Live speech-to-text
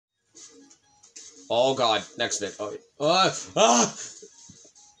Oh god, next bit. Oh,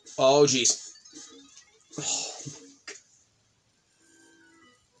 oh jeez.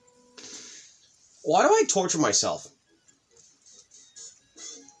 Why do I torture myself?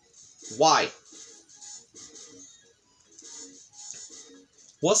 Why?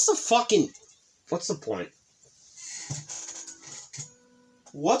 What's the point? What's the point?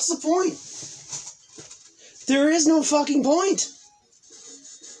 There is no fucking point.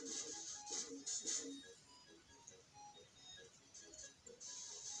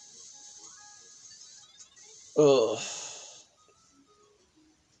 Ugh.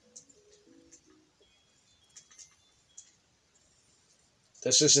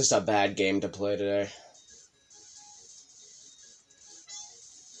 This is just a bad game to play today.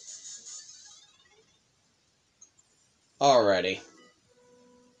 Alrighty.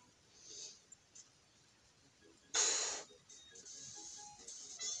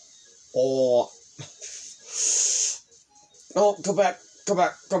 Oh. Oh, go back. Go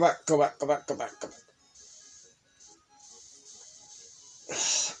back. Go back. Go back. Go back. Go back. Go back.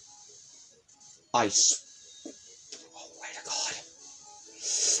 Oh, my God.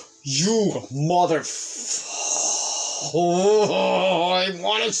 You mother... Oh, I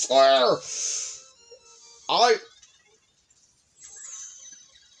want to swear.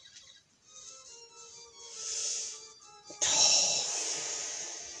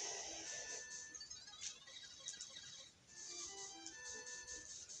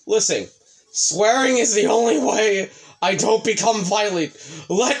 Listen, swearing is the only way I don't become violent.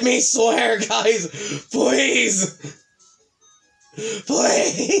 Let me swear, guys. Please.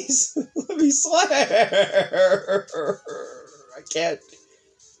 Please. Let me swear. I can't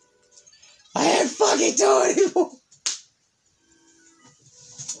fucking do it anymore.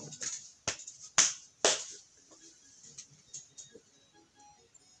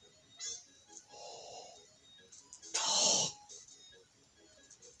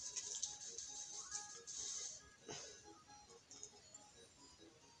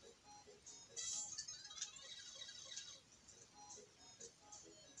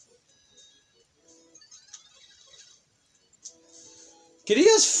 Can you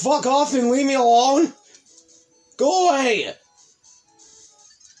just fuck off and leave me alone? Go away!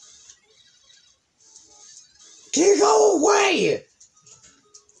 Can you go away?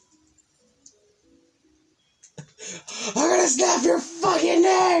 I'm gonna snap your fucking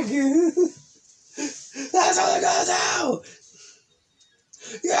neck! That's what I'm gonna do!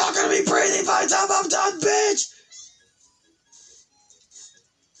 You're not gonna be breathing by the time I'm done, bitch!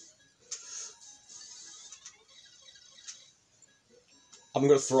 I'm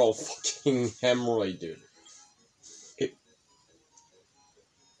gonna throw a fucking hemorrhoid, dude.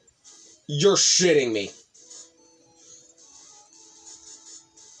 You're shitting me.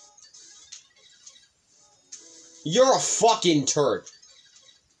 You're a fucking turd.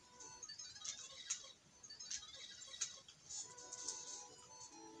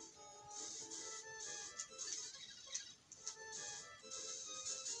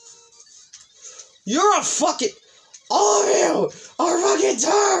 You're a fucking... All of you are fucking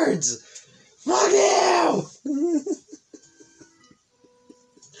turds! Fuck you!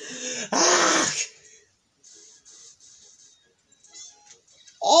 Ah!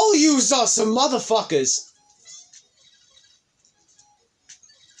 All you are some motherfuckers!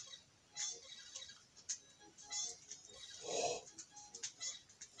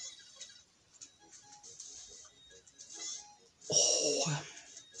 Oh.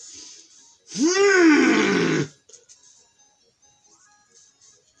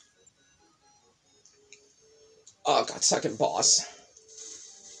 Oh god, second boss.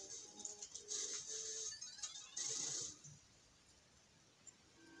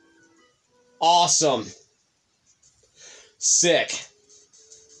 Awesome. Sick.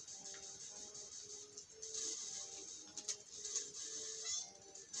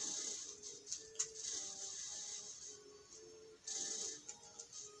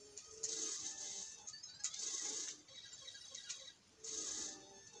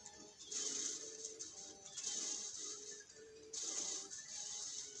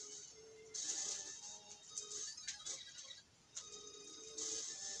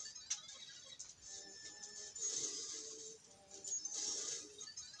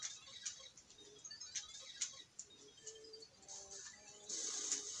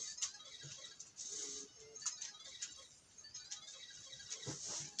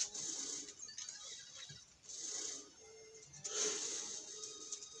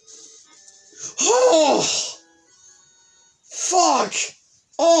 Oh! Fuck!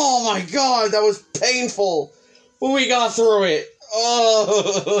 Oh my god, that was painful! But we got through it.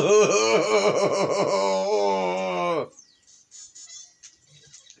 Oh.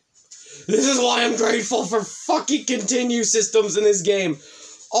 This is why I'm grateful for fucking continue systems in this game.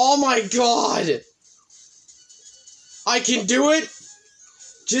 Oh my god. I can do it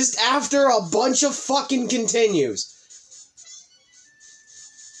just after a bunch of fucking continues.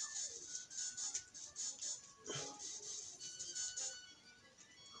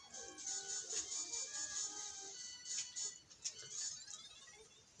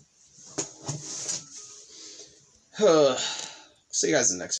 See you guys in the next